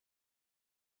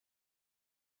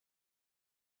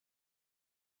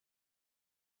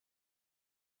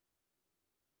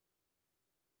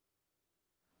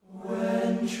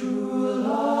true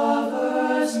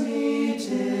lovers meet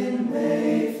in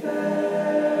Mayfair.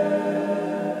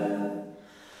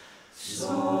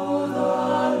 So the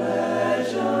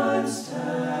legends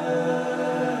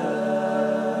tell.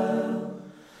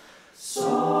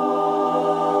 Songbirds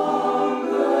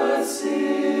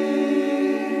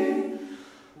sing.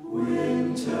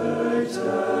 Winter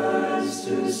turns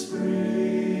to spring.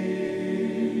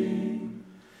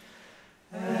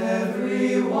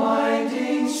 Every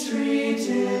winding street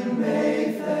in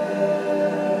Mayfair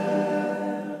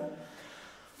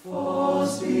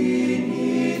falls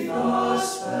beneath a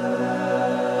spell.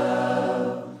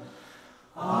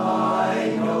 I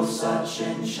know such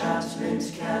enchantment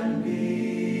can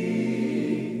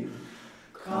be,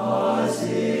 'cause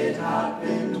it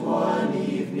happened one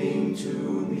evening to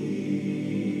me.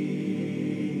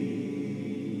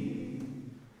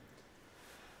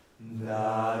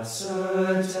 That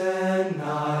certain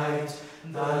night,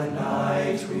 the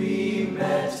night we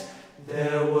met,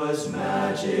 there was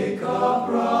magic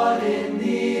abroad in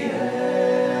the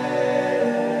air.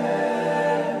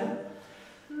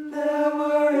 There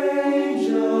were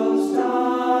angels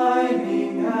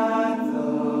dining at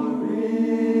the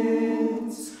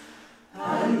Ritz,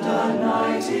 and a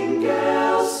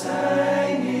nightingale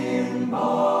sang in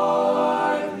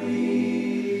Berkeley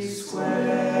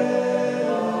Square.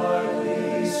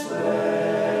 Berkeley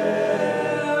Square.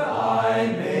 I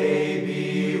may be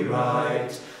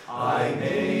right, I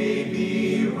may be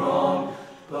wrong,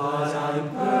 but I'm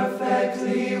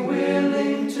perfectly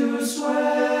willing to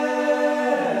swear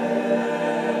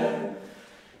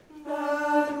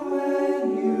that when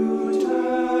you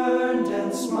turned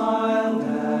and smiled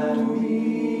at me,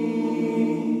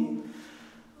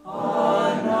 a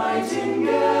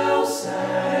nightingale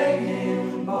sang in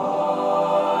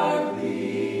Berkeley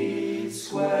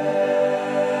Square.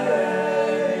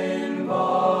 In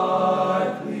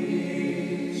Berkeley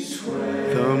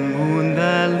Square. The moon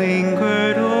that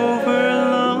lingered over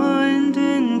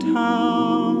London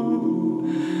town,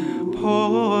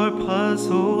 poor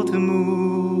puzzled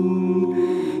moon,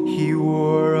 he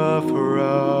wore a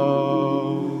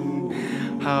frown.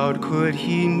 How could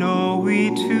he know we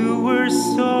two were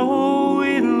so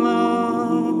in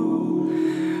love?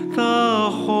 The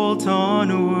whole dawn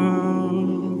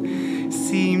world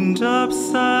seemed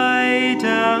upside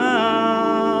down.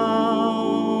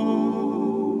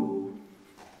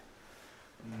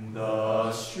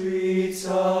 The streets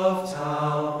of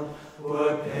town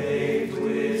were paved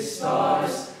with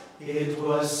stars. It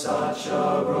was such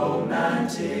a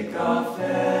romantic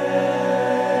affair.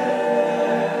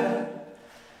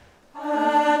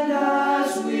 And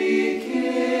as we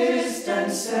kissed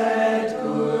and said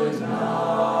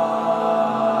goodnight,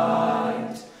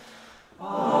 a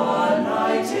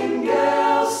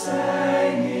nightingale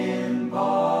sang in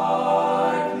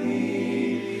Berkeley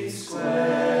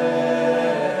Square.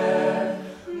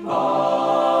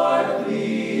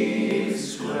 Berkeley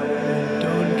Square.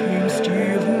 Dawn came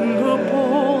stealing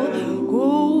upon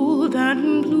gold and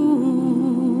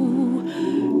blue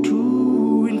to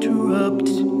interrupt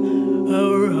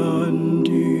our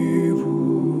rendezvous.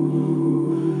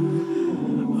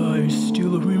 I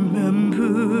still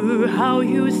remember how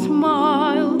you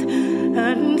smiled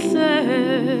and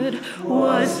said,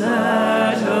 "Was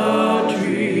that a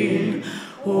dream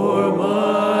or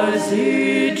was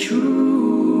it true?"